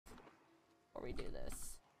before we do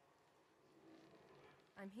this.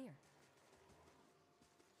 I'm here.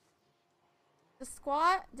 The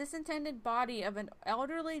squat, disentended body of an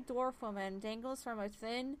elderly dwarf woman dangles from a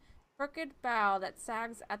thin, crooked bough that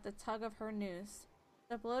sags at the tug of her noose.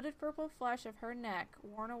 The bloated purple flesh of her neck,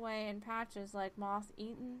 worn away in patches like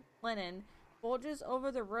moth-eaten linen, bulges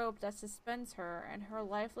over the rope that suspends her, and her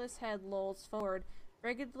lifeless head lolls forward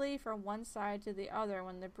rigidly from one side to the other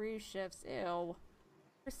when the breeze shifts. Ew.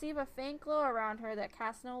 Perceive a faint glow around her that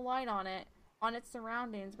casts no light on its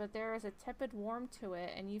surroundings, but there is a tepid warmth to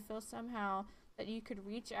it, and you feel somehow that you could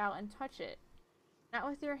reach out and touch it. Not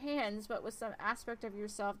with your hands, but with some aspect of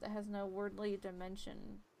yourself that has no worldly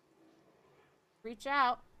dimension. Reach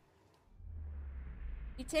out.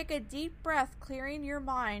 You take a deep breath, clearing your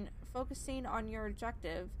mind, focusing on your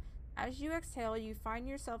objective. As you exhale, you find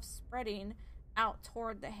yourself spreading out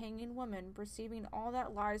toward the hanging woman, perceiving all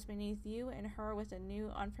that lies beneath you and her with a new,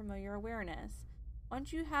 unfamiliar awareness.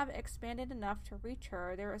 Once you have expanded enough to reach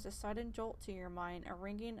her, there is a sudden jolt to your mind, a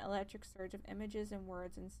ringing electric surge of images and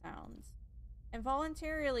words and sounds.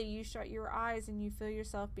 Involuntarily, you shut your eyes and you feel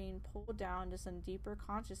yourself being pulled down to some deeper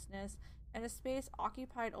consciousness and a space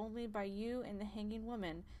occupied only by you and the hanging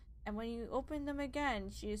woman. And when you open them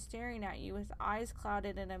again, she is staring at you with eyes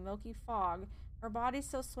clouded in a milky fog, her body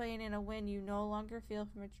still swaying in a wind you no longer feel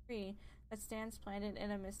from a tree that stands planted in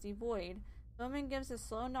a misty void. The woman gives a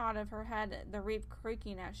slow nod of her head, the reap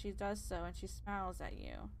creaking as she does so, and she smiles at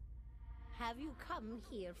you. Have you come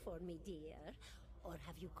here for me, dear? Or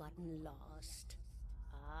have you gotten lost?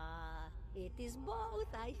 Ah, it is both,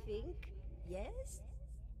 I think. Yes?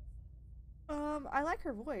 I like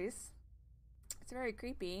her voice. It's very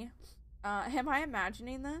creepy. Am I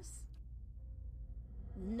imagining this?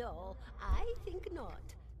 No, I think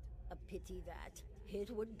not. A pity that.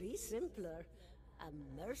 It would be simpler. A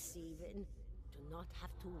mercy, even. To not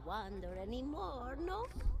have to wander anymore, no?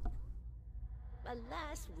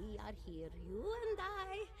 Alas, we are here, you and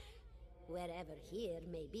I. Wherever here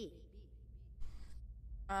may be.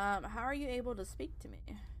 How are you able to speak to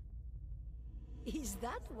me? Is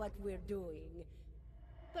that what we're doing?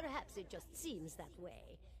 Perhaps it just seems that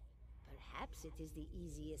way. Perhaps it is the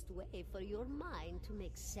easiest way for your mind to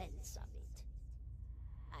make sense of it.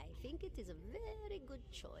 I think it is a very good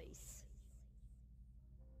choice.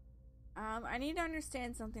 I need to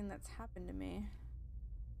understand something that's happened to me.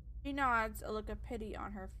 She nods, a look of pity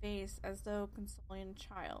on her face, as though consoling a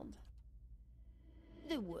child.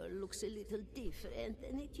 The world looks a little different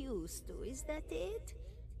than it used to, is that it?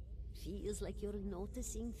 Feels like you're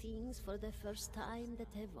noticing things for the first time that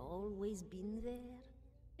have always been there?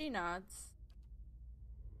 She nods.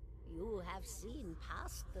 You have seen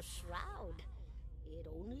past the shroud. It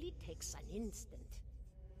only takes an instant.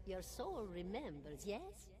 Your soul remembers,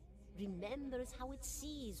 yes? Remembers how it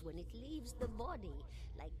sees when it leaves the body,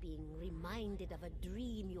 like being reminded of a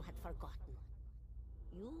dream you had forgotten.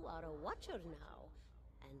 You are a watcher now,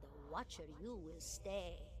 and a watcher you will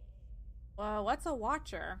stay. Well, what's a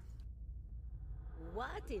watcher?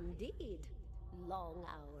 What indeed? Long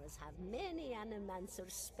hours have many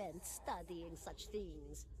animancers spent studying such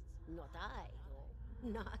things. Not I, though.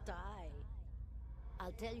 Not I.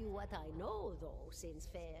 I'll tell you what I know, though, since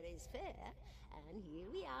fair is fair, and here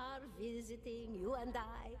we are visiting, you and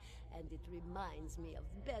I, and it reminds me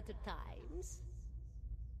of better times.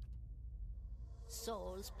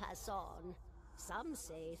 Souls pass on. Some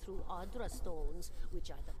say through Audra stones,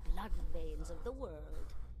 which are the blood veins of the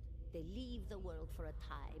world. They leave the world for a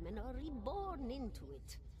time and are reborn into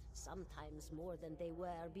it, sometimes more than they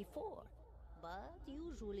were before, but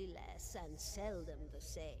usually less and seldom the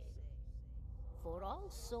same. For all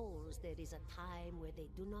souls there is a time where they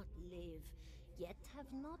do not live, yet have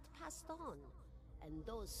not passed on, and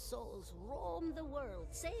those souls roam the world,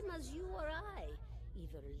 same as you or I,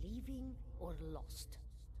 either living or lost.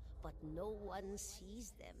 But no one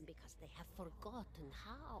sees them because they have forgotten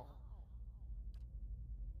how.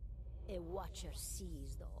 A watcher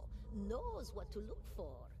sees, though, knows what to look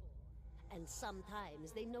for. And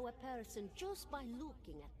sometimes they know a person just by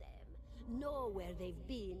looking at them, know where they've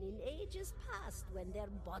been in ages past when their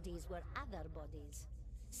bodies were other bodies.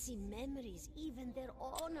 See memories even their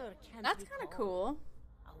honor can't That's kind of cool.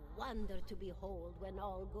 A wonder to behold when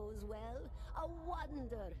all goes well. A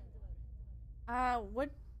wonder. What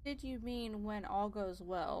did you mean when all goes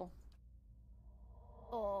well?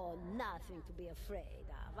 Oh, nothing to be afraid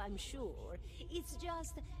of, I'm sure. It's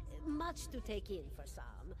just much to take in for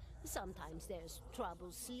some. Sometimes there's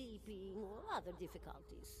trouble sleeping or other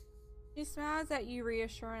difficulties. She smiles at you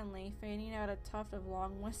reassuringly, fanning out a tuft of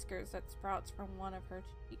long whiskers that sprouts from one of her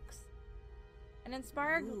cheeks. An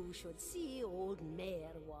inspired... You should see old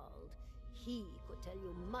Mayorwald. He could tell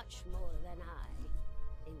you much more than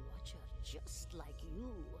I. A watcher just like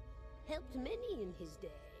you. Helped many in his day.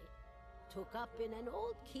 Took up in an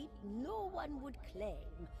old keep no one would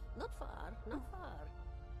claim. Not far, not far.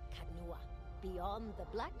 Kanua, beyond the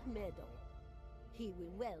Black Meadow. He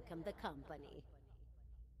will welcome the company.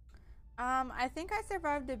 I think I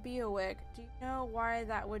survived a Beowick. Do you know why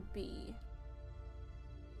that would be?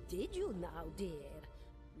 Did you now, dear?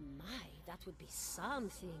 My, that would be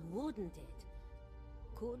something, wouldn't it?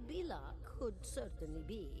 Could be luck, could certainly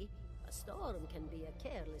be. A storm can be a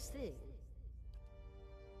careless thing.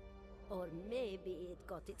 Or maybe it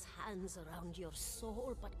got its hands around your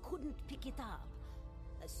soul but couldn't pick it up.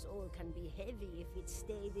 A soul can be heavy if it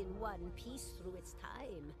stayed in one piece through its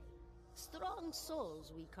time. Strong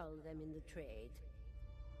souls, we call them in the trade.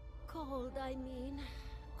 Cold, I mean.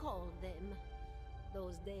 Call them.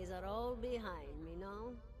 Those days are all behind me,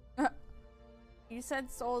 no? You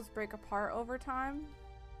said souls break apart over time?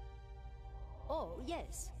 Oh,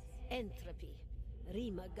 yes. Entropy.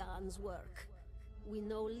 Rimagan's work. We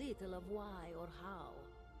know little of why or how.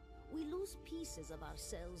 We lose pieces of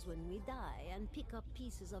ourselves when we die and pick up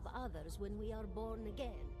pieces of others when we are born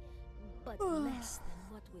again. But less than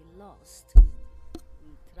what we lost.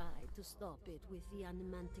 We tried to stop it with the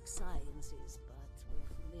animantic sciences, but with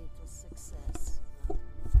little success.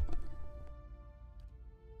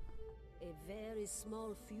 A very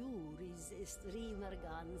small few resist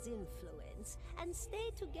Rimergan's influence and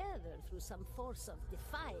stay together through some force of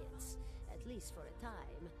defiance, at least for a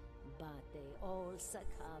time. But they all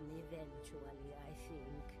succumb eventually, I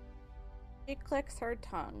think. She clicks her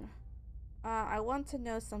tongue. I want to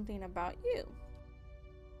know something about you.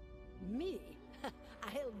 Me?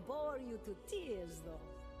 I'll bore you to tears, though.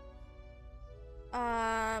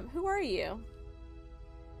 Who are you?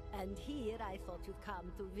 And here I thought you'd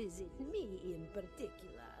come to visit me in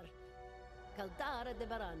particular. Caldara de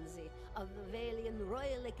Baranzi, of the Valian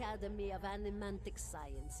Royal Academy of Animantic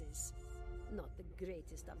Sciences. Not the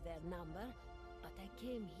greatest of their number, but I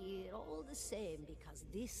came here all the same because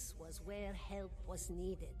this was where help was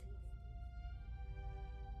needed.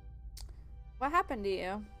 What happened to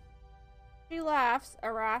you? She laughs,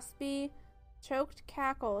 a raspy, choked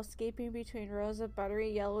cackle escaping between rows of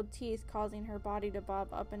buttery yellowed teeth, causing her body to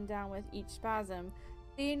bob up and down with each spasm.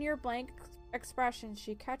 Seeing your blank expression,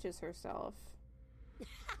 she catches herself.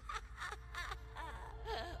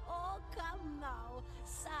 Oh, come now.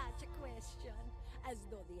 Such a question. As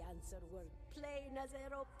though the answer were plain as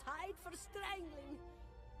a rope tied for strangling.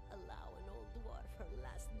 Allow an old dwarf her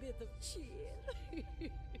last bit of cheer.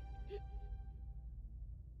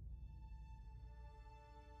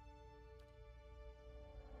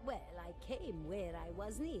 Well, I came where I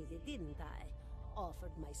was needed, didn't I?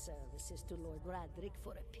 Offered my services to Lord Radric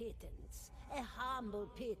for a pittance. A humble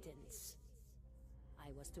pittance. I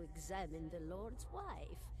was to examine the Lord's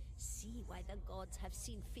wife, see why the gods have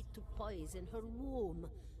seen fit to poison her womb.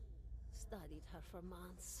 Studied her for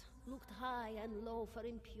months, looked high and low for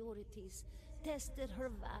impurities, tested her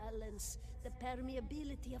valence, the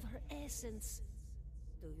permeability of her essence.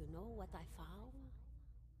 Do you know what I found?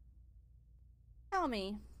 Tell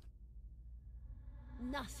me.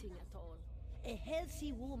 Nothing at all. A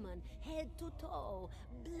healthy woman, head to toe,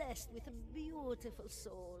 blessed with a beautiful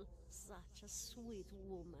soul. Such a sweet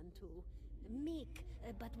woman, too. Meek,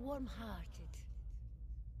 but warm-hearted.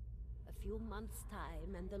 A few months'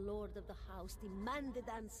 time, and the lord of the house demanded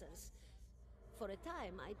answers. For a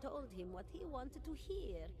time, I told him what he wanted to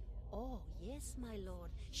hear. Oh, yes, my lord.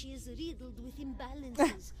 She is riddled with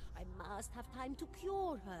imbalances. I must have time to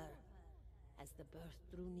cure her. As the birth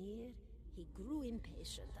drew near, he grew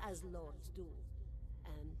impatient, as lords do.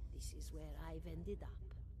 And this is where I've ended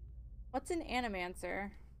up. What's an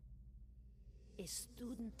animancer? A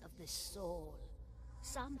student of the soul.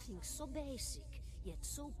 Something so basic, yet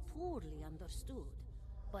so poorly understood.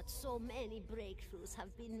 But so many breakthroughs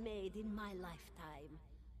have been made in my lifetime.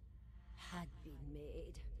 Had been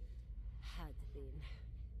made. Had been.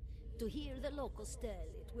 To hear the locals tell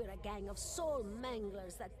it, we're a gang of soul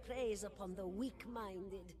manglers that preys upon the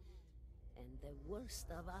weak-minded. And the worst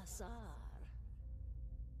of us are.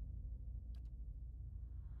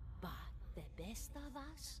 But the best of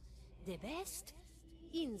us? The best?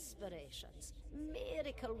 Inspirations.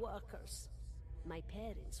 Miracle workers. My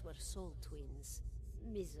parents were soul twins.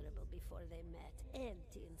 Miserable before they met,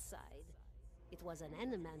 empty inside. It was an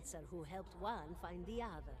animancer who helped one find the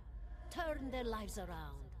other. Turned their lives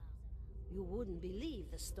around. You wouldn't believe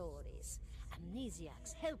the stories.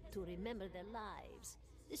 Amnesiacs helped to remember their lives.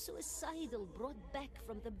 The suicidal brought back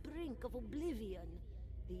from the brink of oblivion.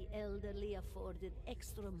 The elderly afforded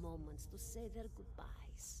extra moments to say their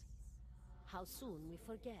goodbyes. how soon we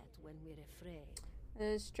forget when we're afraid. It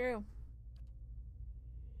is true.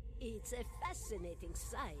 It's a fascinating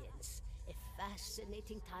science. A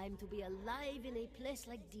fascinating time to be alive in a place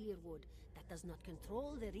like Deerwood that does not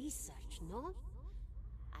control the research, no?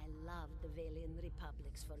 I love the Valian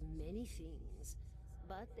Republics for many things,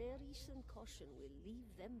 but their recent caution will leave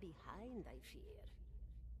them behind, I fear.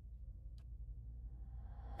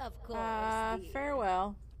 Of course, dear.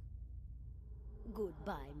 Farewell.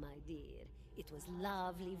 Goodbye, my dear. It was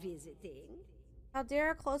lovely visiting.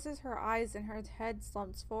 Aldera closes her eyes and her head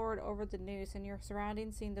slumps forward over the noose, and your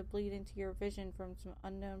surroundings seem to bleed into your vision from some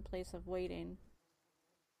unknown place of waiting.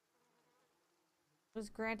 Was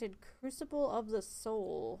granted Crucible of the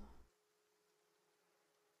Soul.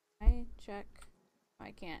 I check.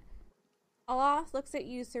 I can't. Allah looks at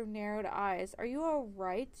you through narrowed eyes. Are you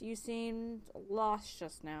alright? You seemed lost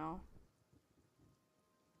just now.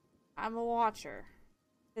 I'm a watcher.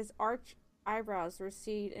 His arched eyebrows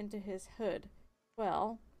recede into his hood.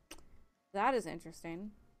 Well, that is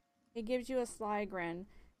interesting. He gives you a sly grin.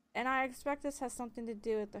 And I expect this has something to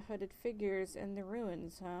do with the hooded figures in the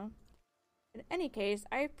ruins, huh? In any case,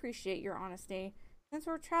 I appreciate your honesty. Since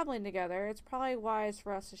we're traveling together, it's probably wise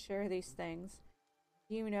for us to share these things.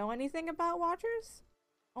 Do you know anything about Watchers?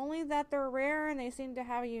 Only that they're rare and they seem to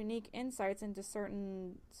have unique insights into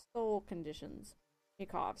certain soul conditions. He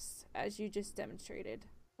coughs, as you just demonstrated.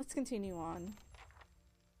 Let's continue on.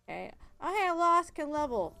 Okay. Oh, hey, Lost can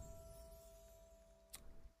level.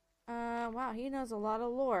 Wow, he knows a lot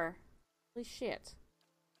of lore. Holy shit.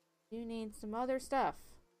 You need some other stuff.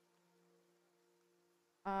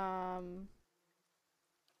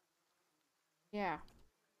 Yeah.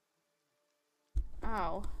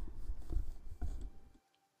 Ow.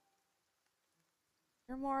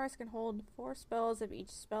 Grimoires can hold 4 spells of each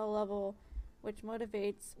spell level, which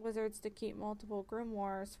motivates wizards to keep multiple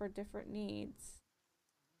grimoires for different needs.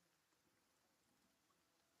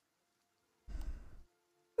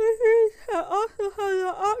 Wizards also have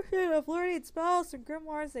the option of learning spells from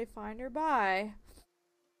grimoires they find nearby.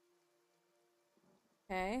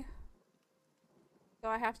 Okay. So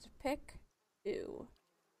I have to pick 2.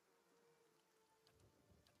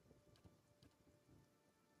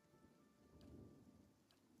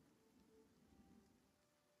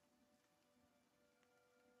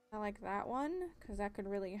 I like that one, because that could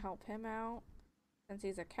really help him out, since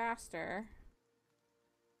he's a caster.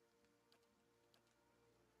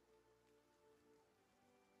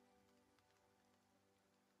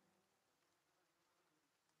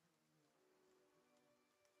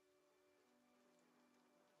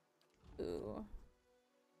 Ooh.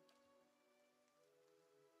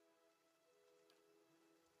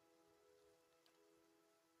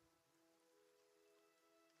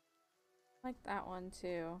 I like that one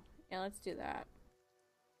too. Yeah, let's do that.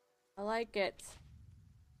 I like it.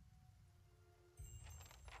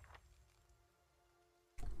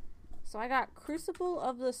 So I got Crucible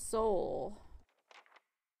of the Soul.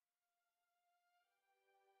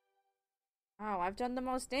 Oh, I've done the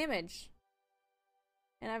most damage.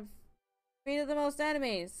 And I've defeated the most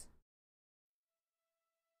enemies.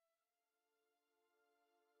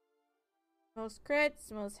 Most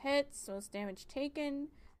crits, most hits, most damage taken.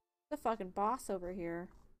 The fucking boss over here.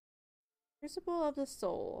 Crucible of the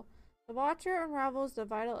Soul. The Watcher unravels the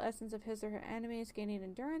vital essence of his or her enemies, gaining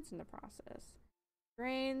endurance in the process.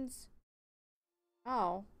 Drains.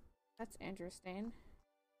 Oh, that's interesting.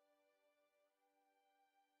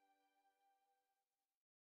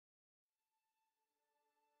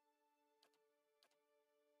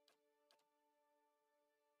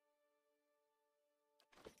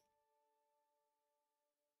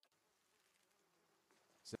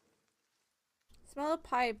 Smell a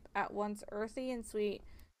pipe, at once earthy and sweet,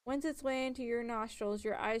 wends its way into your nostrils.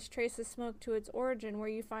 Your eyes trace the smoke to its origin, where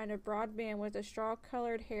you find a broad man with a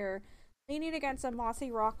straw-colored hair leaning against a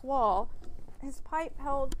mossy rock wall, his pipe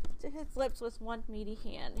held to his lips with one meaty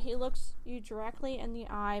hand. He looks you directly in the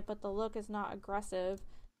eye, but the look is not aggressive.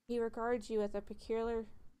 He regards you with a peculiar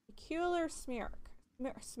smirk.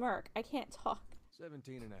 I can't talk.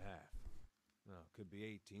 17 and a half. Well, could be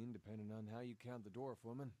 18, depending on how you count the dwarf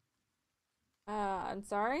woman. I'm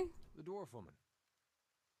sorry? The dwarf woman.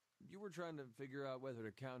 You were trying to figure out whether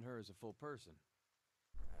to count her as a full person.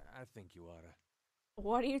 I think you oughta.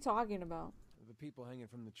 What are you talking about? The people hanging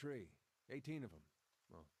from the tree. 18 of them.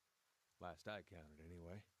 Well, last I counted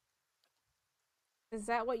anyway. Is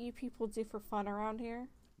that what you people do for fun around here?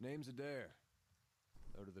 Name's Adair.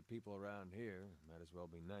 Though to the people around here, might as well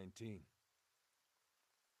be 19.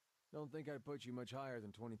 Don't think I'd put you much higher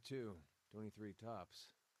than 22, 23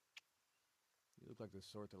 tops. You look like the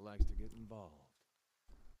sort that likes to get involved.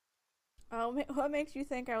 What makes you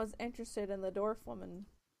think I was interested in the dwarf woman?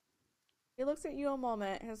 He looks at you a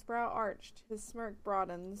moment, his brow arched, his smirk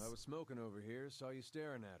broadens. I was smoking over here, saw you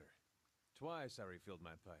staring at her. Twice I refilled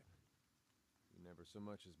my pipe. You never so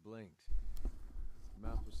much as blinked. Your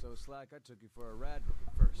mouth was so slack I took you for a radrick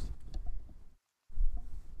at first.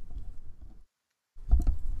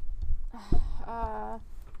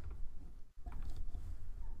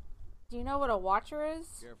 Do you know what a watcher is?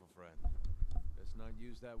 Careful, friend. Let's not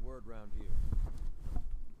use that word round here.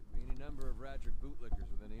 Could be any number of radrick bootlickers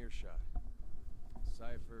within earshot.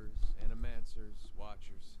 Ciphers, animancers,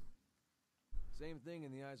 watchers. Same thing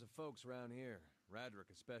in the eyes of folks around here, radrick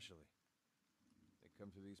especially. They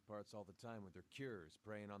come through these parts all the time with their cures,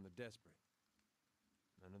 preying on the desperate.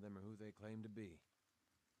 None of them are who they claim to be.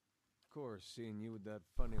 Of course, seeing you with that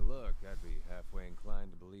funny look, I'd be halfway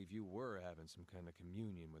inclined to believe you were having some kind of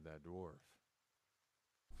communion with that dwarf.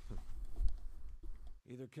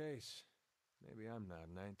 Either case, maybe I'm not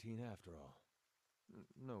 19 after all.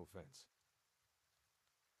 No offense.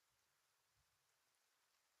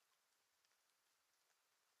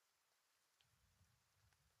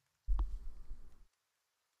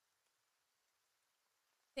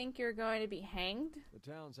 Think you're going to be hanged?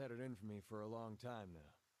 The town's had it in for me for a long time now.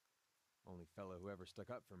 Only fellow who ever stuck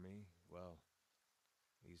up for me, well,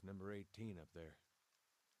 he's number 18 up there.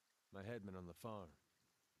 My headman on the farm.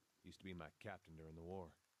 Used to be my captain during the war.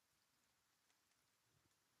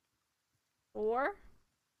 Or?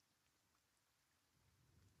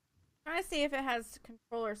 Try to see if it has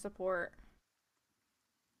controller support.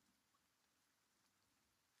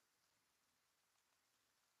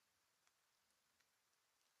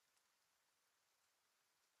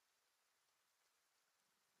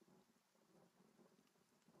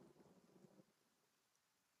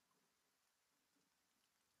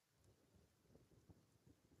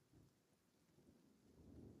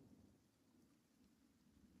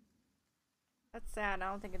 That's sad. I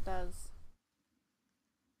don't think it does.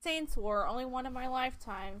 Saints War, only one in my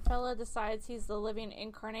lifetime. Fella decides he's the living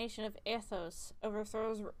incarnation of Athos.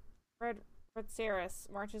 Overthrows Red Retzeris.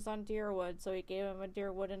 Marches on Deerwood, so he gave him a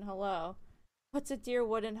Deerwood and hello. What's a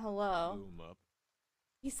Deerwood and hello? Boom up.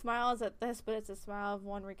 He smiles at this, but it's a smile of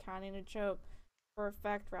one recounting a joke. For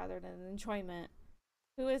effect rather than enjoyment.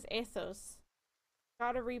 Who is Athos?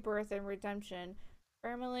 God of rebirth and redemption.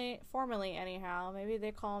 Formally anyhow. Maybe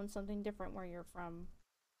they call him something different where you're from.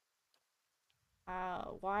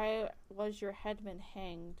 Why was your headman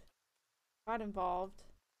hanged? Got involved.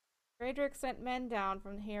 Frederick sent men down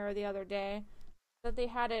from here the other day. Said they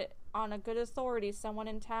had it on a good authority someone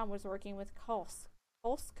in town was working with Kulsk.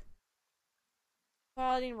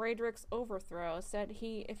 Plotting Radrick's overthrow. Said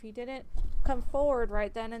if he didn't come forward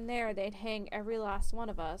right then and there, they'd hang every last one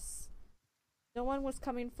of us. No one was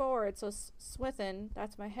coming forward, so Swithin,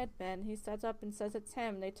 that's my headman, he stands up and says it's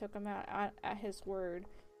him. They took him out at his word.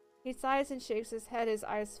 He sighs and shakes his head, his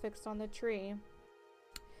eyes fixed on the tree.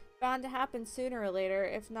 Bound to happen sooner or later,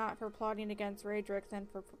 if not for plotting against Radrick, then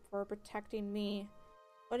for protecting me.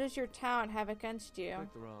 What does your town have against you?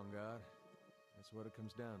 Pick the wrong god. That's what it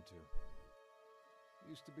comes down to.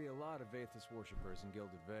 Used to be a lot of Athos worshippers in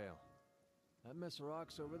Gilded Vale. That mess of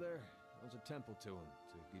rocks over there, owns a temple to him,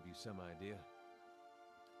 to give you some idea.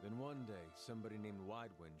 Then one day, somebody named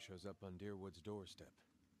Widewind shows up on Deerwood's doorstep.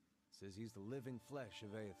 Says he's the living flesh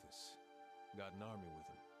of Athos. Got an army with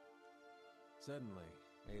him. Suddenly,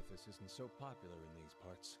 Athos isn't so popular in these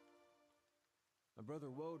parts. My brother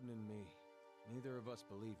Woden and me, neither of us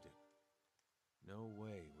believed it. No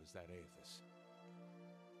way was that Athos.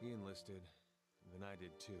 He enlisted, and then I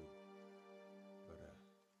did too. But,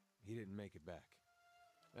 he didn't make it back.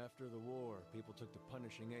 After the war, people took to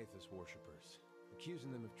punishing Athos worshippers,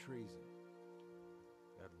 accusing them of treason.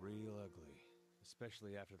 Got real ugly,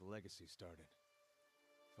 especially after the legacy started.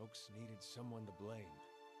 Folks needed someone to blame.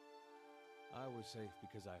 I was safe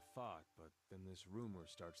because I fought, but then this rumor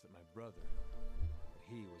starts that my brother, that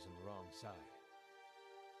he was on the wrong side.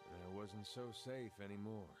 And I wasn't so safe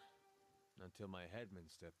anymore. Until my headman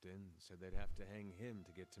stepped in and said they'd have to hang him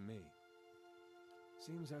to get to me.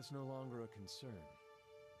 Seems that's no longer a concern.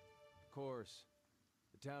 Of course,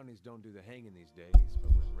 the townies don't do the hanging these days,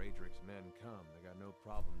 but when Radrick's men come, they got no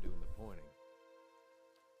problem doing the pointing.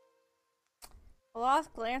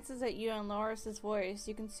 Aloth glances at you and lowers his voice.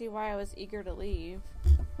 You can see why I was eager to leave.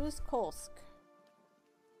 Who's Kulsk?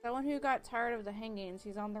 Someone who got tired of the hangings.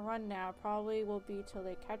 He's on the run now. Probably will be till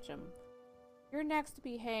they catch him. You're next to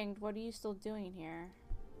be hanged. What are you still doing here?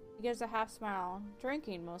 He gives a half smile.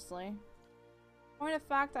 Drinking, mostly. Point of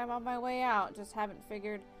fact, I'm on my way out. Just haven't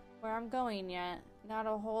figured where I'm going yet. Not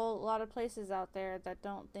a whole lot of places out there that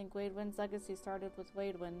don't think Waidwin's legacy started with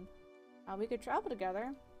Waidwin. We could travel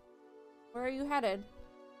together. Where are you headed?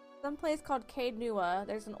 Someplace called Cade Nua.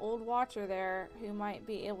 There's an old watcher there who might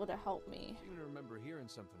be able to help me. I seem to remember hearing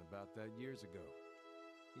something about that years ago.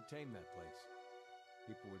 He tamed that place.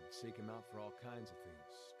 People would seek him out for all kinds of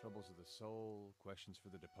things. Troubles of the soul, questions for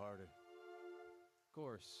the departed. Of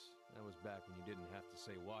course, that was back when you didn't have to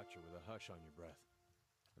say watcher with a hush on your breath.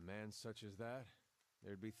 A man such as that,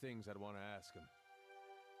 there'd be things I'd want to ask him.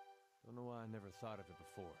 Don't know why I never thought of it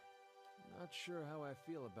before. Not sure how I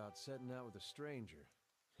feel about setting out with a stranger.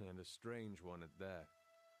 And a strange one at that.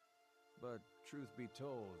 But, truth be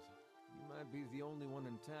told, you might be the only one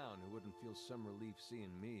in town who wouldn't feel some relief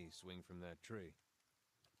seeing me swing from that tree.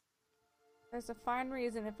 There's a fine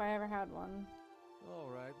reason if I ever had one.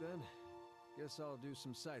 Alright then. Guess I'll do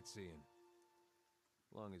some sightseeing.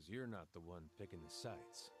 Long as you're not the one picking the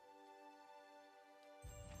sights.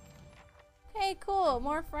 Okay, cool.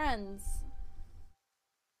 More friends.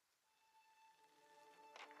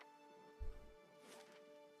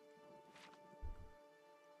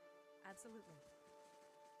 Absolutely.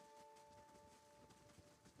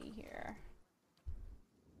 See here.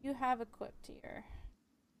 You have equipped here.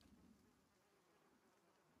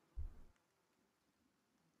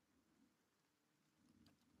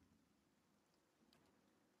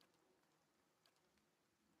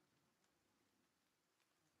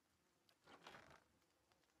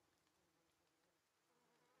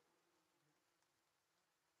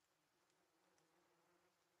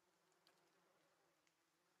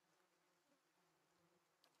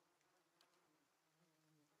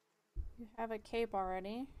 You have a cape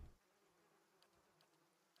already.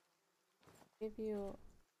 Give you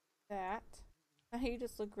that. You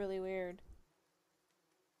just look really weird.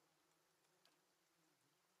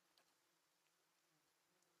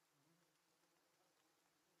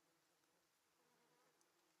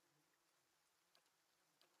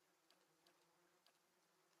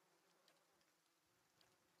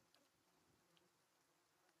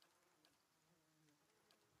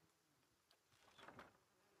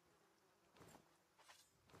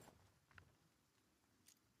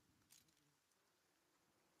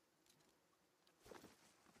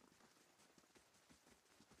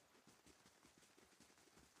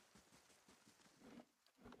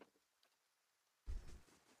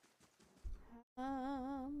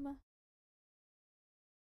 Um.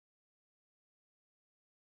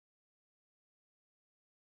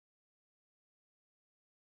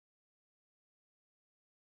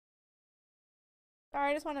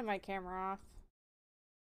 Sorry, I just wanted my camera off.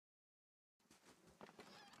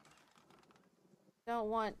 Don't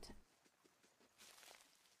want.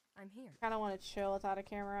 I'm here. Kind of want to chill without a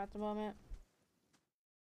camera at the moment.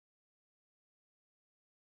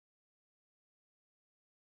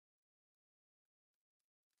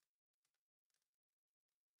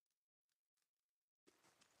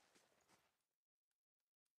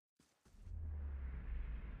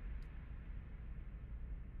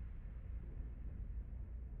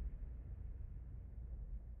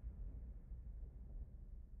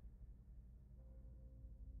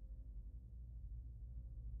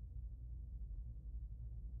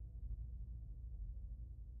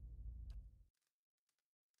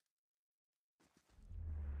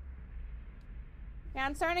 Yeah,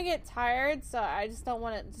 I'm starting to get tired, so I just don't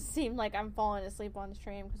want it to seem like I'm falling asleep on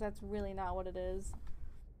stream, because that's really not what it is.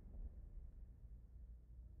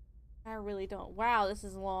 I really don't. Wow, this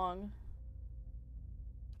is long.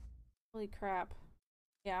 Holy crap.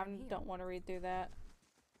 Yeah, I don't want to read through that.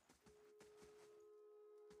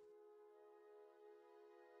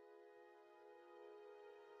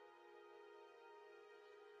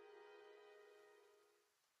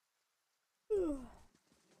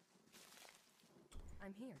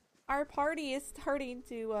 I'm here. Our party is starting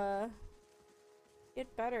to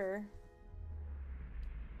get better.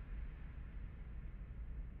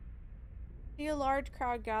 See a large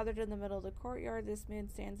crowd gathered in the middle of the courtyard. This man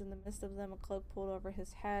stands in the midst of them, a cloak pulled over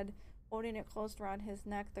his head. Holding it close around his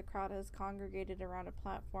neck, the crowd has congregated around a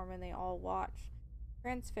platform and they all watch.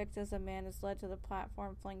 Transfixed as a man is led to the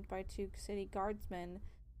platform, flanked by two city guardsmen.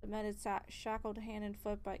 The man is shackled hand and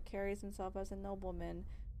foot, but carries himself as a nobleman,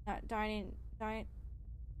 not deigning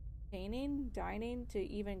to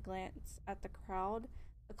even glance at the crowd.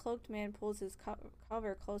 The cloaked man pulls his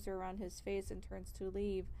cover closer around his face and turns to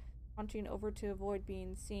leave, hunching over to avoid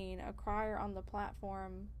being seen. A crier on the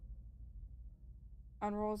platform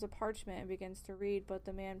unrolls a parchment and begins to read, but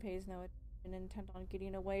the man pays no attention, intent on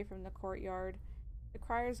getting away from the courtyard. The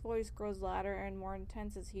crier's voice grows louder and more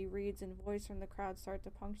intense as he reads, and voices from the crowd start to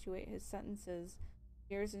punctuate his sentences.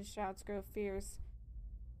 Cheers and shouts grow fierce.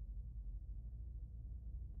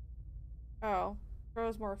 Oh.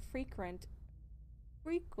 grows more frequent,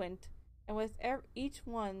 and with each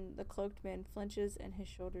one, the cloaked man flinches and his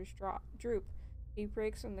shoulders droop. He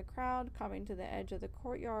breaks from the crowd, coming to the edge of the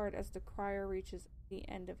courtyard as the crier reaches the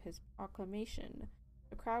end of his proclamation.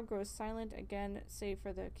 The crowd grows silent again, save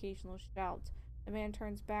for the occasional shout. The man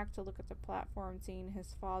turns back to look at the platform, seeing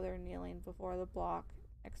his father kneeling before the block,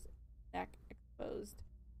 neck exposed.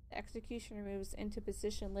 The executioner moves into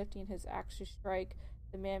position, lifting his axe to strike.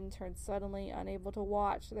 The man turns suddenly, unable to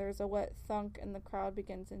watch. There is a wet thunk, and the crowd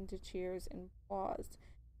begins into cheers and applause.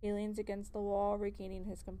 He leans against the wall, regaining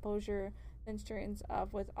his composure, then straightens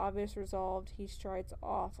up with obvious resolve. He strides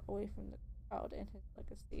off, away from the crowd and his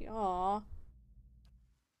legacy. Aww.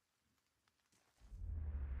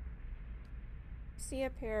 See a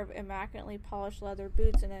pair of immaculately polished leather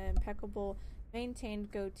boots and an impeccable,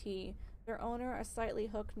 maintained goatee. Their owner, a slightly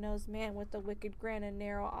hook-nosed man with a wicked grin and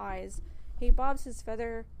narrow eyes. He bobs his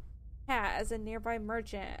feather hat as a nearby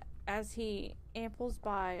merchant as he amples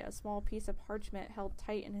by, a small piece of parchment held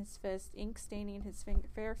tight in his fist, ink staining his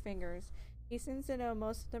fair fingers. He seems to know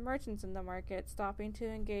most of the merchants in the market, stopping to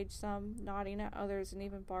engage some, nodding at others, and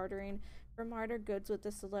even bartering for minor goods with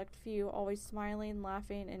a select few, always smiling,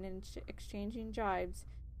 laughing, and exchanging jibes.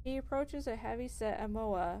 He approaches a heavy-set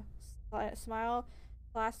Amoa, smile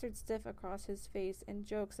plastered stiff across his face, and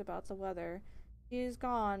jokes about the weather. She is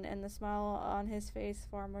gone, and the smile on his face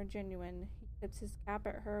far more genuine. He tips his cap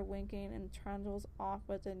at her, winking, and trundles off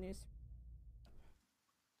with a news.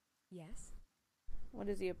 Yes? What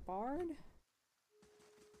is he, a bard?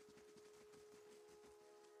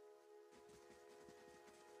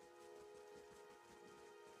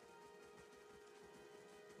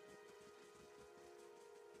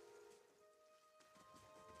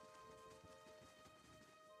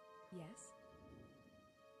 Yes?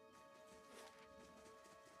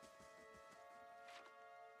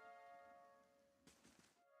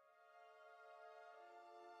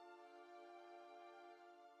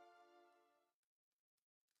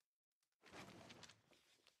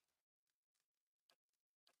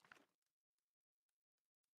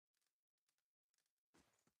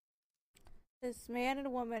 This man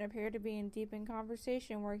and woman appear to be in deep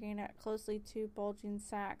conversation, working at closely two bulging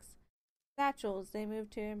sacks. Satchels. They move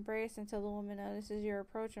to embrace until the woman notices your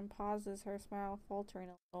approach and pauses, her smile faltering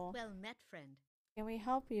a little. Well met, friend. Can we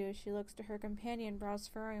help you? She looks to her companion, brows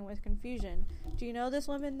furrowing with confusion. Do you know this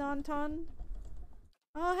woman, Nanton?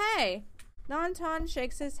 Oh, hey! Nanton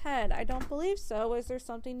shakes his head. I don't believe so. Is there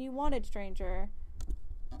something you wanted, stranger?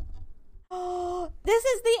 Oh, this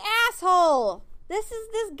is the asshole! This is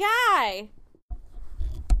this guy!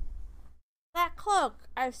 That cloak.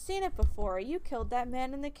 I've seen it before. You killed that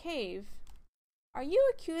man in the cave. Are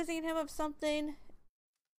you accusing him of something?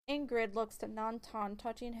 Ingrid looks to Nanton,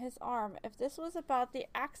 touching his arm. If this was about the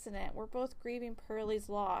accident, we're both grieving Pearlie's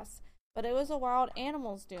loss, but it was a wild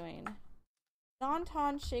animal's doing.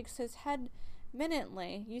 Nanton shakes his head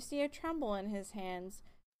minutely. You see a tremble in his hands.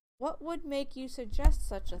 What would make you suggest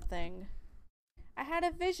such a thing? I had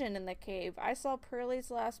a vision in the cave. I saw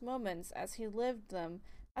Pearlie's last moments as he lived them.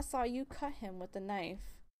 I saw you cut him with a knife.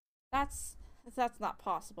 That's not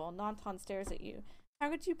possible. Nanton stares at you. How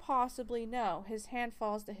could you possibly know? His hand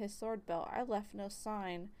falls to his sword belt. I left no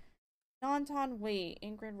sign. Nanton, wait.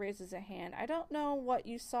 Ingrid raises a hand. I don't know what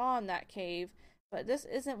you saw in that cave, but this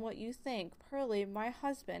isn't what you think. Pearlie, my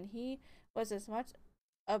husband, he was as much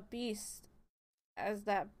a beast as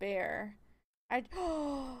that bear.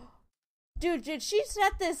 Dude, did she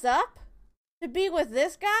set this up to be with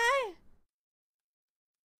this guy?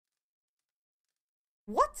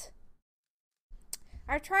 What?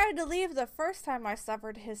 I tried to leave the first time I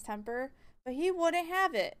suffered his temper, but he wouldn't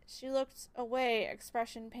have it. She looked away,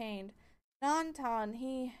 expression pained.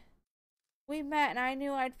 Nanton, we met and I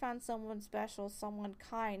knew I'd found someone special, someone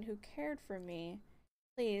kind who cared for me.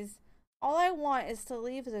 Please, all I want is to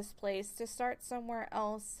leave this place, to start somewhere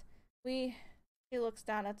else. She looks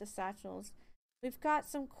down at the satchels. We've got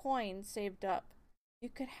some coins saved up. You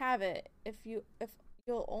could have it if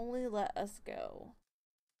you'll only let us go.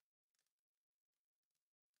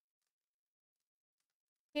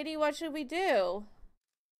 Kitty, what should we do?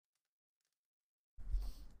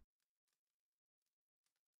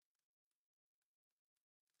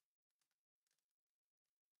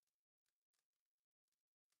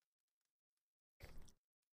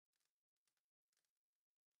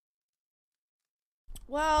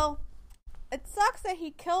 Well, it sucks that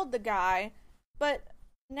he killed the guy, but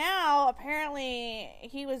now apparently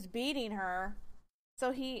he was beating her.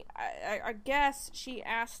 So I guess she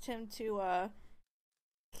asked him to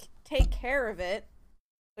take care of it,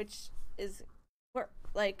 which is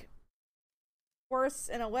like worse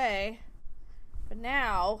in a way. But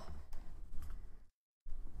now,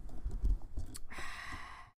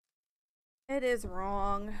 it is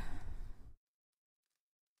wrong.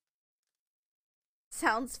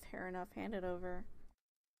 Sounds fair enough. Hand it over.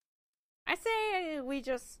 I say we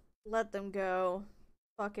just let them go.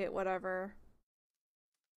 Fuck it, whatever.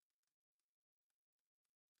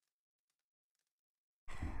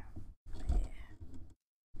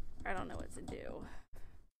 I don't know what to do.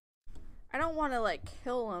 I don't want to, like,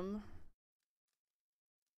 kill him.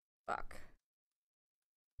 Fuck.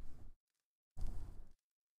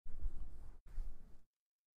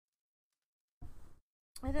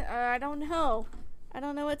 I don't know. I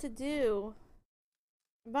don't know what to do.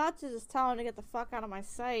 I'm about to just tell him to get the fuck out of my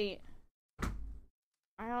sight.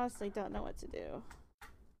 I honestly don't know what to do.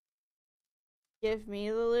 Give me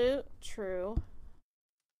the loot? True.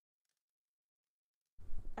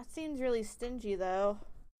 That seems really stingy, though.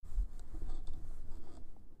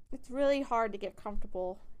 It's really hard to get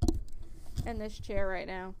comfortable in this chair right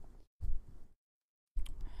now.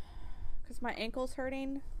 Because my ankle's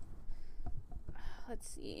hurting. Let's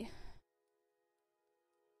see.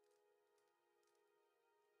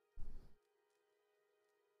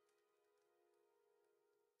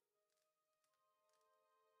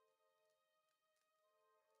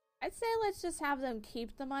 I'd say let's just have them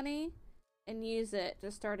keep the money and use it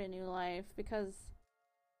to start a new life, because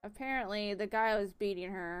apparently the guy was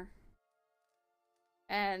beating her.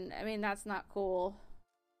 And, I mean, that's not cool.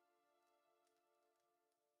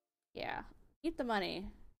 Yeah. Keep the money.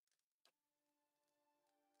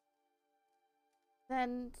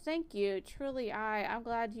 Then, thank you. Truly, I'm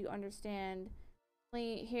glad you understand.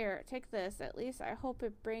 Here, take this. At least I hope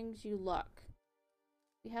it brings you luck.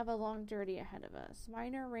 We have a long journey ahead of us.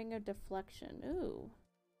 Minor ring of deflection. Ooh.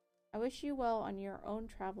 I wish you well on your own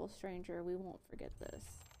travel, stranger. We won't forget this.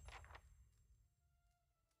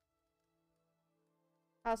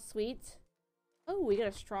 How sweet. Oh, we got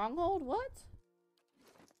a stronghold? What?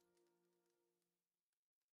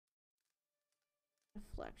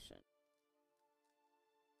 Deflection.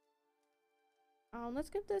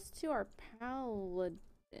 Let's give this to our paladin.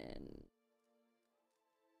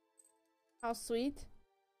 How sweet.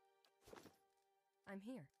 I'm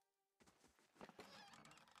here.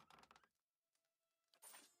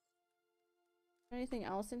 Anything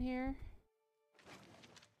else in here?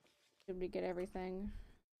 Did we get everything?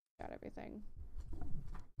 Got everything.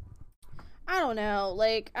 I don't know.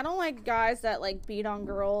 Like, I don't like guys that, like, beat on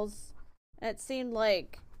girls. And it seemed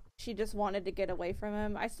like she just wanted to get away from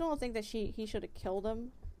him. I still don't think that he should have killed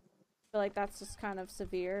him. I feel like that's just kind of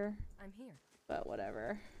severe. I'm here. But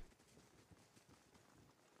whatever.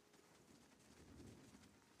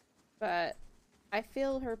 But I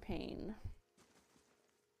feel her pain.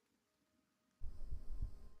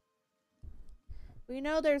 We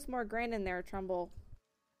know there's more grain in there, Trumbull.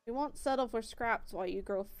 We won't settle for scraps while you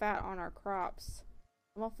grow fat on our crops.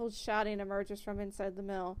 A muffled shouting emerges from inside the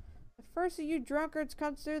mill. The first of you drunkards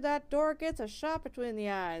comes through that door gets a shot between the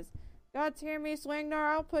eyes. God's hear me, Swingnar,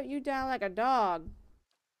 I'll put you down like a dog.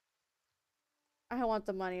 I want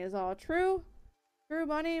the money is all. True? True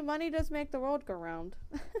money? Money does make the world go round.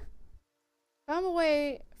 Come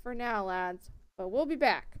away for now, lads. But we'll be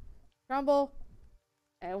back. Trumbull.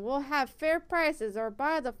 And we'll have fair prices, or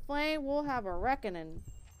by the flame, we'll have a reckoning.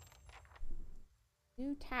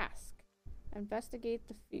 New task. Investigate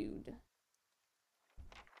the food.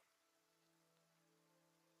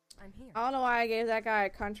 I'm here. I don't know why I gave that guy a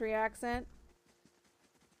country accent.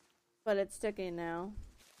 But it's sticking now.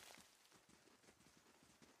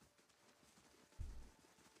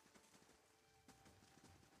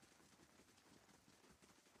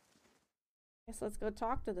 Guess let's go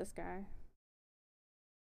talk to this guy.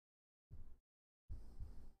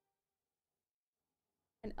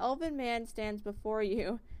 An elven man stands before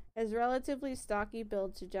you, his relatively stocky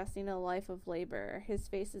build suggesting a life of labor. His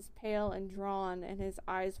face is pale and drawn, and his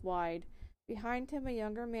eyes wide. Behind him, a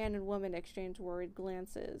younger man and woman exchange worried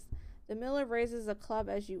glances. The miller raises a club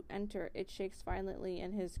as you enter. It shakes violently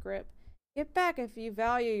in his grip. Get back if you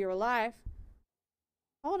value your life.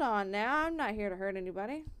 Hold on now, I'm not here to hurt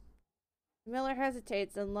anybody. The miller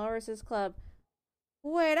hesitates and lowers his club.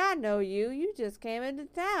 Wait, I know you. You just came into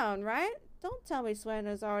town, right? Don't tell me Swain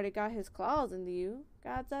has already got his claws into you.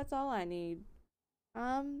 God, that's all I need.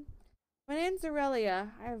 My name's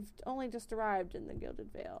Aurelia. I've only just arrived in the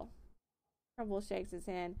Gilded Vale. Trumbull shakes his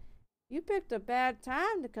hand. You picked a bad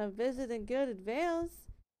time to come visit in Gilded Vales.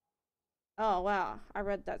 Oh, wow. I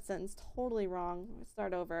read that sentence totally wrong. Let's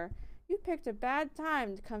start over. You picked a bad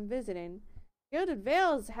time to come visiting. Gilded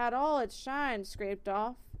Vales had all its shine scraped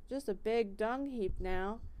off. Just a big dung heap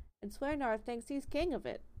now. And Swearnar thinks he's king of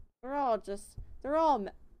it. We're all just They're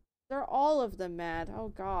all of them mad. Oh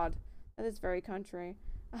God, that is very country.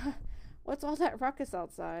 What's all that ruckus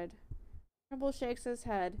outside? Trimble shakes his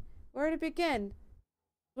head. Where to begin?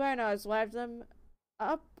 Buenos wiped them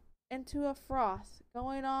up into a froth,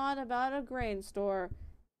 going on about a grain store.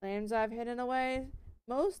 Claims I've hidden away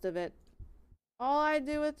most of it. All I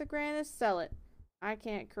do with the grain is sell it. I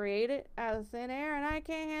can't create it out of thin air, and I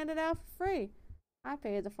can't hand it out for free. I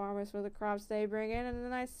pay the farmers for the crops they bring in, and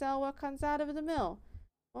then I sell what comes out of the mill.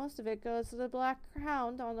 Most of it goes to the Black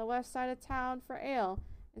Hound on the west side of town for ale,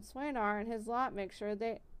 and Swainar and his lot make sure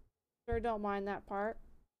they don't mind that part.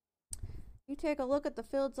 You take a look at the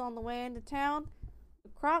fields on the way into town. The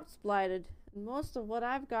crop's blighted, and most of what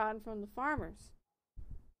I've gotten from the farmers.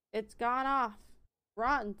 It's gone off,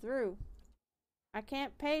 rotten through. I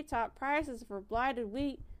can't pay top prices for blighted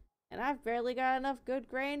wheat, and I've barely got enough good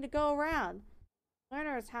grain to go around.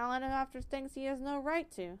 Lerner is howling after things he has no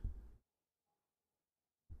right to.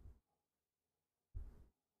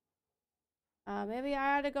 Maybe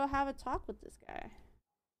I ought to go have a talk with this guy.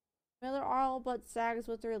 Miller all but sags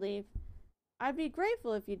with relief. I'd be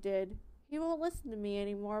grateful if you did. He won't listen to me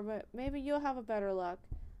anymore, but maybe you'll have a better luck.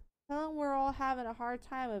 Tell him we're all having a hard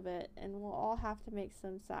time of it, and we'll all have to make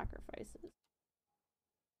some sacrifices.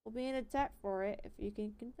 We'll be in a debt for it if you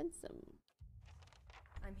can convince him.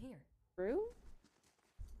 I'm here. True?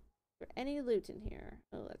 Is there any loot in here?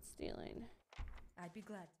 Oh, that's stealing. I'd be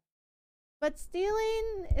glad. But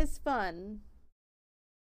stealing is fun.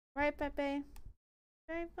 Right, Pepe?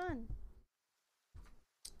 Very fun.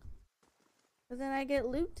 But then I get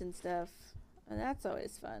loot and stuff. And that's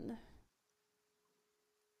always fun.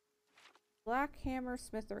 Black Hammer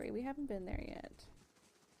Smithery. We haven't been there yet.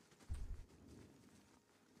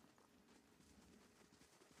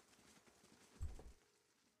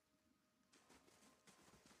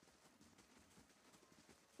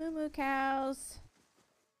 Moo moo cows.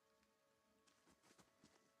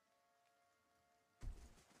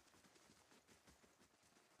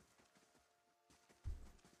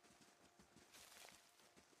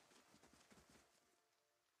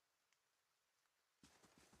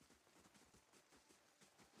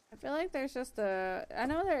 I feel like there's just I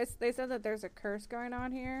know they said that there's a curse going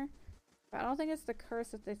on here, but I don't think it's the curse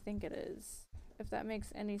that they think it is, if that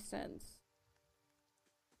makes any sense.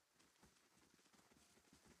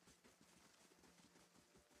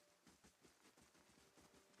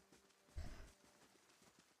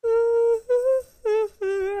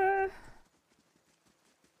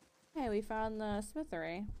 Hey, we found the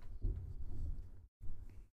smithery.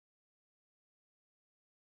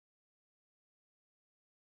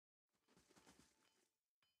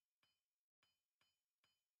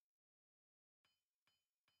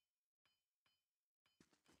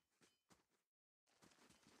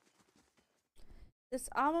 This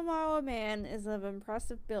Amamawa man is of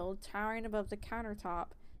impressive build, towering above the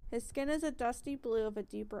countertop. His skin is a dusty blue of a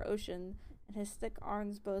deeper ocean, and his thick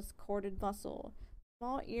arms boast corded muscle.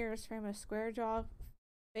 Small ears frame a square-jawed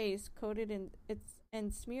face coated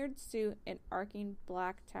in smeared suit and arcing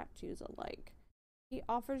black tattoos alike. He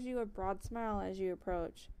offers you a broad smile as you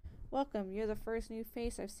approach. Welcome, you're the first new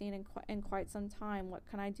face I've seen in quite some time. What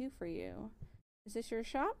can I do for you? Is this your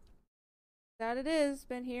shop? That it is.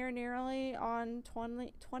 Been here nearly on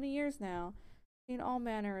 20 years now. Seen all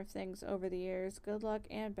manner of things over the years, good luck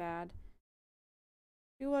and bad.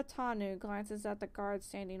 Uatanu glances at the guard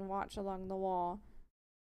standing watch along the wall,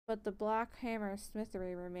 but the Black Hammer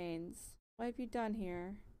Smithery remains. What have you done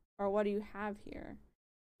here? Or what do you have here?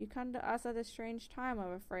 You come to us at a strange time,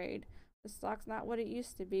 I'm afraid. The stock's not what it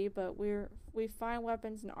used to be, but we've fine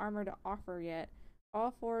weapons and armor to offer yet.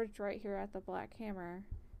 All forged right here at the Black Hammer.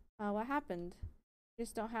 What happened?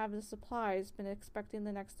 Just don't have the supplies. Been expecting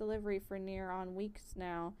the next delivery for near on weeks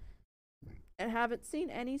now, and haven't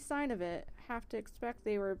seen any sign of it. Have to expect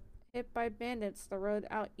they were hit by bandits. The road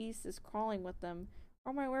out east is crawling with them.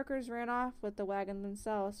 Or my workers ran off with the wagon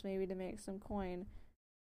themselves, maybe to make some coin.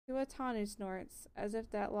 Tuatanu snorts, as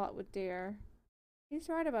if that lot would dare. He's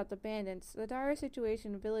right about the bandits. The dire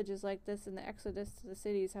situation in villages like this and the exodus to the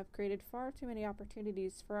cities have created far too many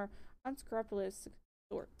opportunities for unscrupulous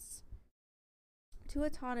sorts.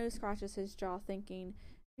 Tuatanu scratches his jaw, thinking,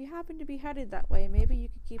 if you happen to be headed that way, maybe you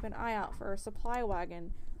could keep an eye out for a supply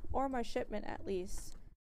wagon, or my shipment at least.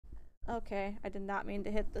 Okay, I did not mean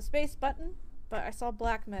to hit the space button, but I saw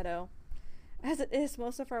Black Meadow. As it is,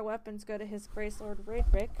 most of our weapons go to his Grace Lord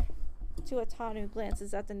Radric. Tuatanu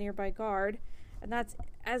glances at the nearby guard, and that's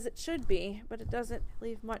as it should be, but it doesn't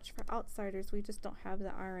leave much for outsiders. We just don't have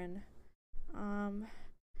the iron.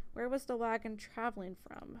 Where was the wagon traveling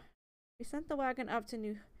from? We sent the wagon up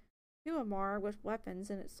to to Amar with weapons,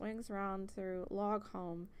 and it swings around through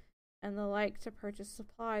Logholm and the like to purchase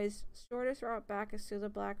supplies. Shortest route back is through the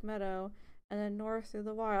Black Meadow and then north through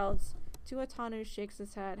the wilds. Tuatanu shakes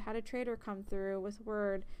his head. Had a trader come through with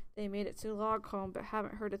word they made it to Logholm, but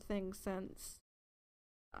haven't heard a thing since.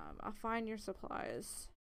 I'll find your supplies.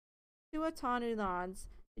 Tuatanu nods.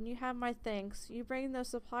 Then you have my thanks. You bring those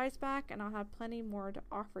supplies back, and I'll have plenty more to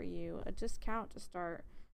offer you. A discount to start.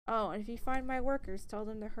 Oh, and if you find my workers, tell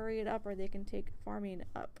them to hurry it up, or they can take farming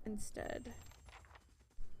up instead.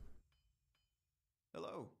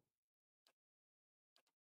 Hello.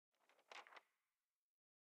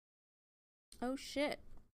 Oh shit.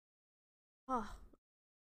 Oh.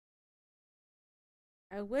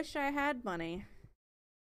 I wish I had money.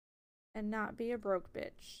 And not be a broke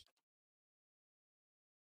bitch.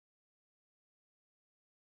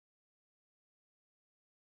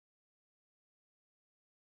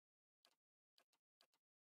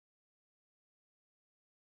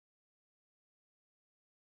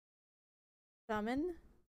 Summon?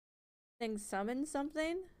 Things summon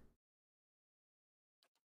something?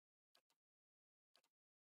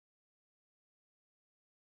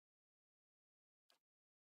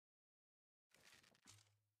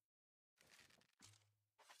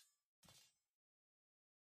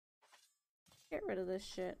 Get rid of this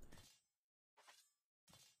shit.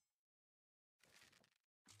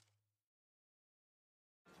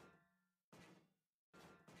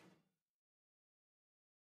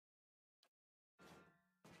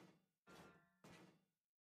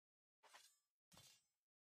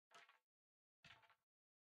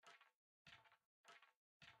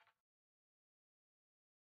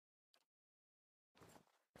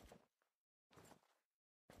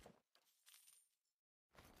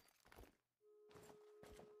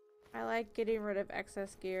 I like getting rid of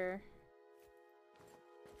excess gear.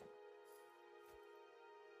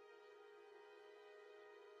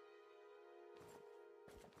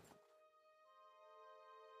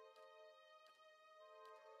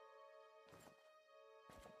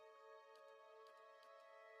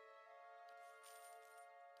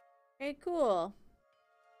 Okay, cool.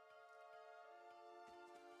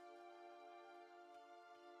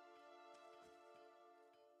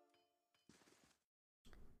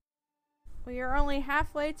 We are only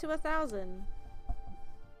halfway to 1,000.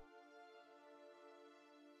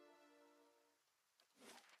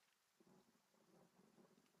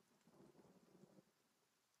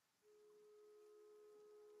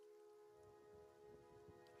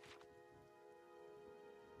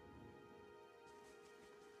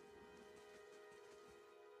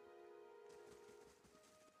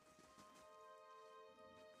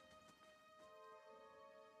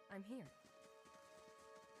 I'm here.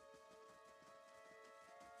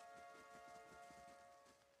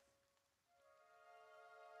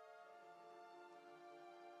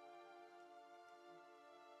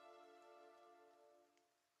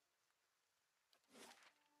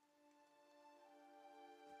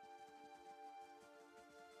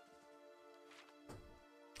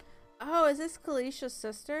 Oh, is this Kalicia's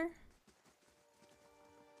sister?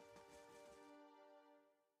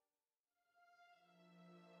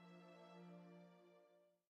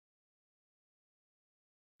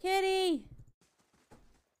 Kitty!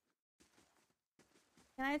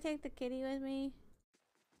 Can I take the kitty with me?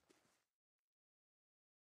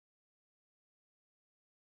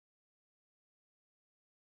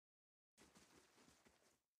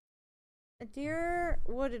 A dear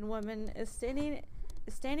wooden woman is standing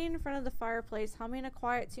in front of the fireplace, humming a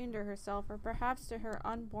quiet tune to herself, or perhaps to her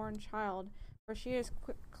unborn child, for she is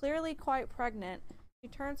clearly quite pregnant. She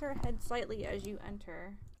turns her head slightly as you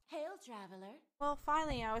enter. Hail, traveler. Well,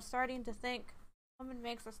 finally, I was starting to think. The woman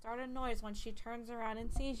makes a startled noise when she turns around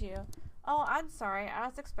and sees you. Oh, I'm sorry. I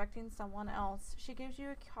was expecting someone else. She gives you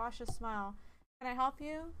a cautious smile. Can I help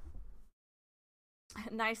you?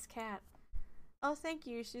 Nice cat. Oh, thank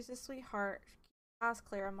you. She's a sweetheart. Has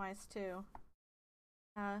clear mice, too.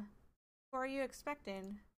 Who are you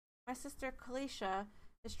expecting? My sister Kalisha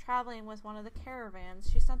is traveling with one of the caravans.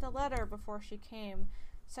 She sent a letter before she came.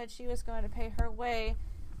 Said she was going to pay her way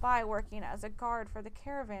by working as a guard for the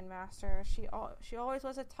caravan master. She always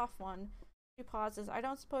was a tough one. She pauses. I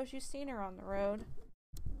don't suppose you've seen her on the road.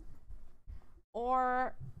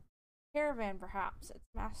 Or caravan, perhaps. It's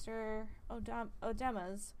Master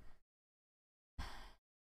Odema's.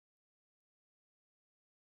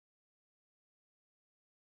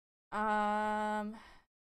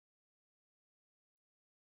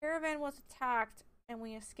 Caravan was attacked and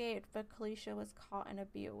we escaped, but Kalisha was caught in a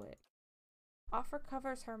bewitch. Offer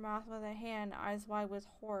covers her mouth with a hand, eyes wide with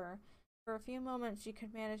horror. For a few moments, she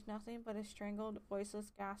could manage nothing but a strangled,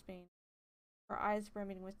 voiceless gasping, her eyes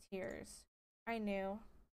brimming with tears. I knew.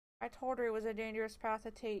 I told her it was a dangerous path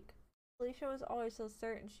to take. Felicia was always so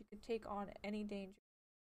certain she could take on any danger.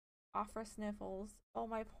 Afra sniffles. Oh,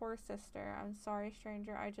 my poor sister. I'm sorry,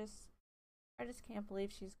 stranger. I just can't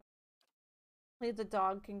believe she's gone. Only the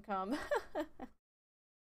dog can come.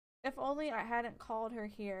 If only I hadn't called her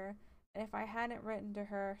here, and if I hadn't written to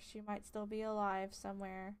her, she might still be alive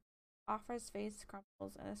somewhere. Afra's face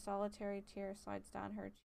crumples, and a solitary tear slides down her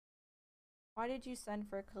cheek. Why did you send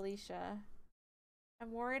for Kalisha?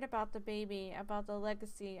 I'm worried about the baby, about the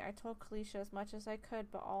legacy. I told Kalisha as much as I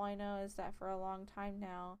could, but all I know is that for a long time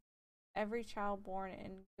now, every child born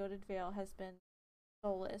in Gilded Vale has been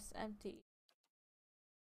soulless, empty.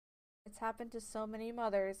 It's happened to so many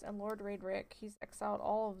mothers, and Lord Raedric, he's exiled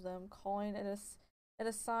all of them, calling it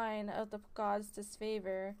a sign of the gods'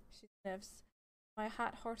 disfavor. She sniffs. My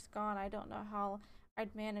hot horse gone, I don't know how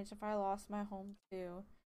I'd manage if I lost my home too.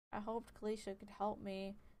 I hoped Kalisha could help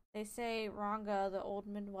me. They say Ranga, the old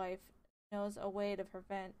midwife, knows a way to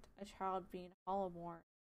prevent a child being hollowborn.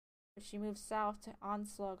 But she moved south to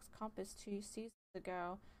Onslug's Compass 2 seasons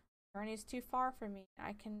ago. The journey's too far for me.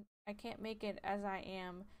 I can't make it as I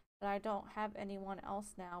am, but I don't have anyone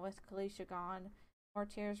else now with Kalisha gone. More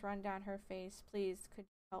tears run down her face. Please, could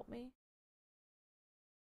you help me?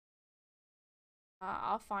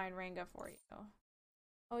 I'll find Ranga for you.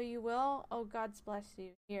 Oh, you will? Oh, God's bless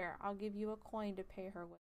you. Here, I'll give you a coin to pay her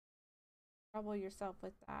with. Trouble yourself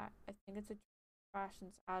with that. I think it's a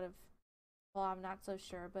rations out of... Well, I'm not so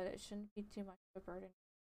sure, but it shouldn't be too much of a burden.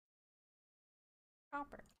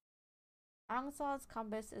 Copper. Angsal's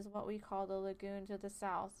Compass is what we call the lagoon to the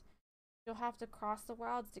south. You'll have to cross the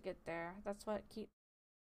wilds to get there. That's what keeps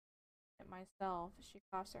it myself. She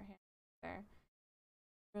coughs her hand there.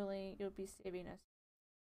 Really, you'll be saving us.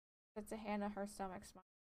 Puts a hand on her stomach, smile.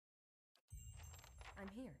 I'm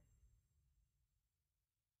here.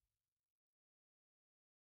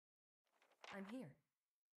 I'm here.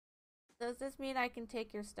 Does this mean I can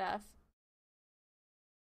take your stuff?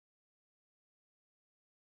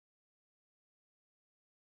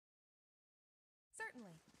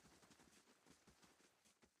 Certainly.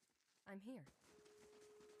 I'm here.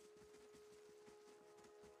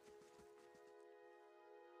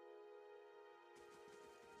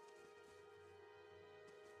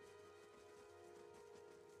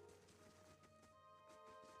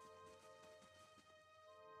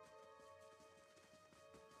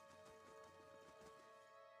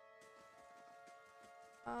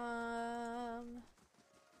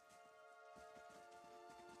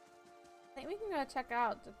 I think we can go check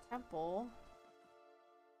out the temple.